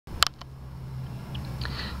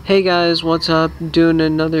Hey guys, what's up? Doing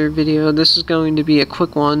another video. This is going to be a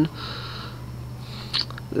quick one.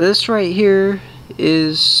 This right here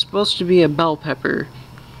is supposed to be a bell pepper.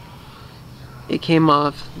 It came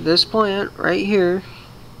off this plant right here,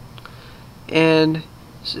 and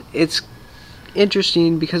it's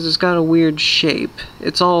interesting because it's got a weird shape.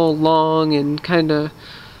 It's all long and kinda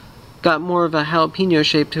got more of a jalapeno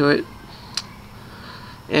shape to it.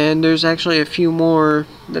 And there's actually a few more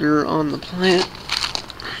that are on the plant,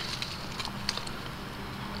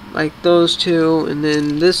 like those two, and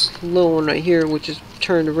then this little one right here, which is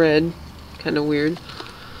turned red, kind of weird.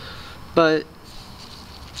 But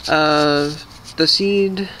the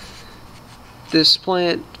seed this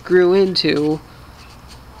plant grew into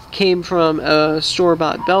came from a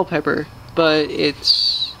store-bought bell pepper, but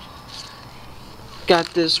it's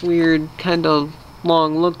got this weird kind of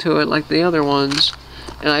long look to it like the other ones.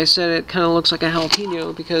 And I said it kind of looks like a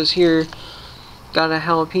jalapeno because here got a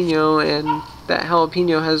jalapeno, and that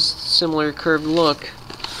jalapeno has similar curved look.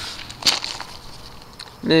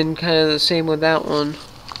 And then kind of the same with that one.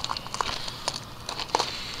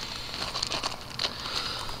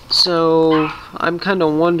 So I'm kind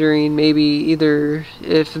of wondering maybe either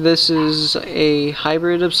if this is a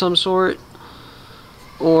hybrid of some sort,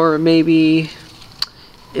 or maybe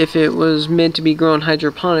if it was meant to be grown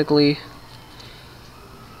hydroponically,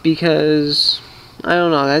 because I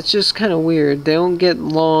don't know, that's just kind of weird. They don't get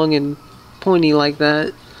long and pointy like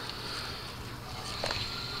that.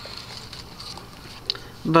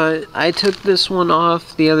 But I took this one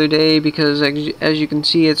off the other day because, as you can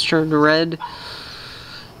see, it's turned red.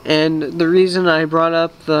 And the reason I brought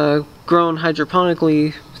up the grown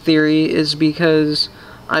hydroponically theory is because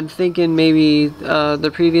I'm thinking maybe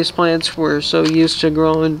the previous plants were so used to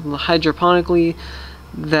growing hydroponically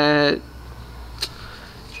that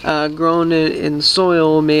grown in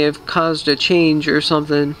soil may have caused a change or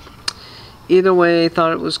something. Either way, I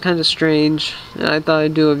thought it was kind of strange, and I thought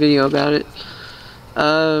I'd do a video about it.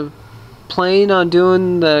 Planning on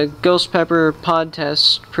doing the ghost pepper pod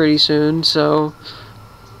test pretty soon, so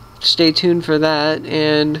stay tuned for that,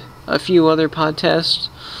 and a few other pod tests.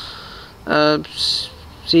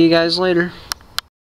 See you guys later.